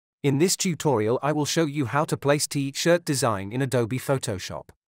In this tutorial I will show you how to place t-shirt design in Adobe Photoshop.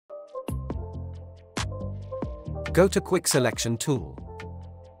 Go to Quick Selection tool.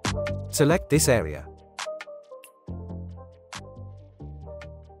 Select this area.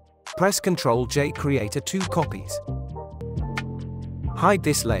 Press Ctrl J, create two copies. Hide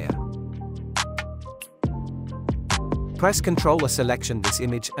this layer. Press Ctrl A, selection this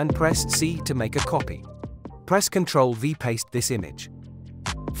image and press C to make a copy. Press Ctrl V, paste this image.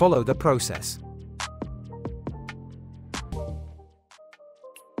 Follow the process.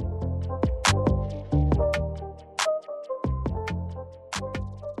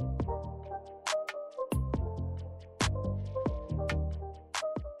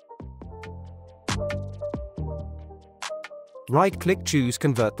 Right-click, choose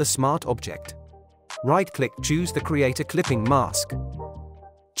Convert the Smart Object. Right-click, choose the Create a Clipping Mask.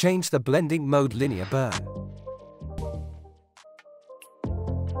 Change the blending mode Linear Burn.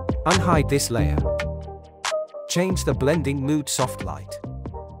 Unhide this layer. Change the blending mood Soft Light.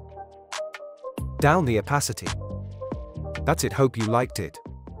 Down the opacity. That's it, hope you liked it.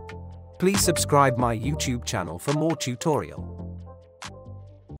 Please subscribe my YouTube channel for more tutorial.